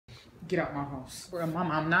Get out my house. Where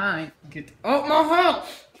mom, I'm 9. Get out my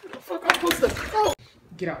house. Where the fuck I'm supposed to go?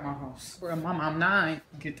 Get out my house. Where mom, I'm 9.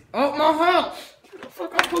 Get out my house. Where the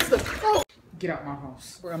fuck I'm supposed to go? Get out my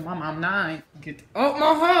house. Where mom, I'm 9. Get out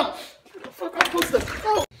my house. Where the fuck I'm supposed to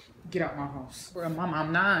go? Get out my house. Where mom,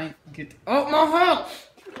 I'm 9. Get out my house.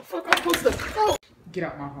 Where the fuck I'm supposed to go? Get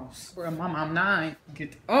out my house. Where mom, I'm 9.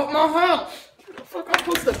 Get out my house. Where the fuck I'm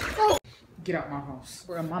supposed to go? Get out my house.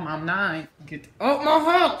 Where mom, I'm 9. Get out my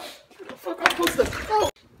house. Where the fuck I'm supposed to go?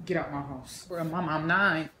 Get out my house. Where mom, I'm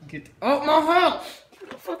 9. Get out my house. Where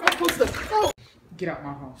the fuck I'm supposed to go? Get out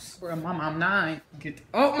my house. Where mom, I'm 9. Get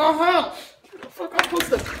out my house. Where the fuck I'm supposed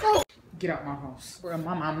to go? Get out my house. Where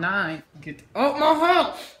mom, I'm 9. Get out my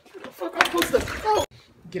house. Where the fuck I'm supposed to go?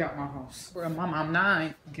 Get out my house. Where mom, I'm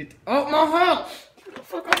 9. Get out my house. Where the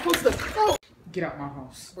fuck I'm supposed to go? Get out my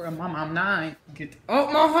house. Where mom, I'm 9. Get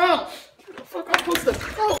out my house. Where the fuck I'm supposed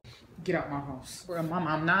to go? Get out my house. Where mom,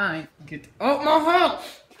 I'm 9. Get out my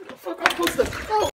house. Where the fuck I'm supposed to go?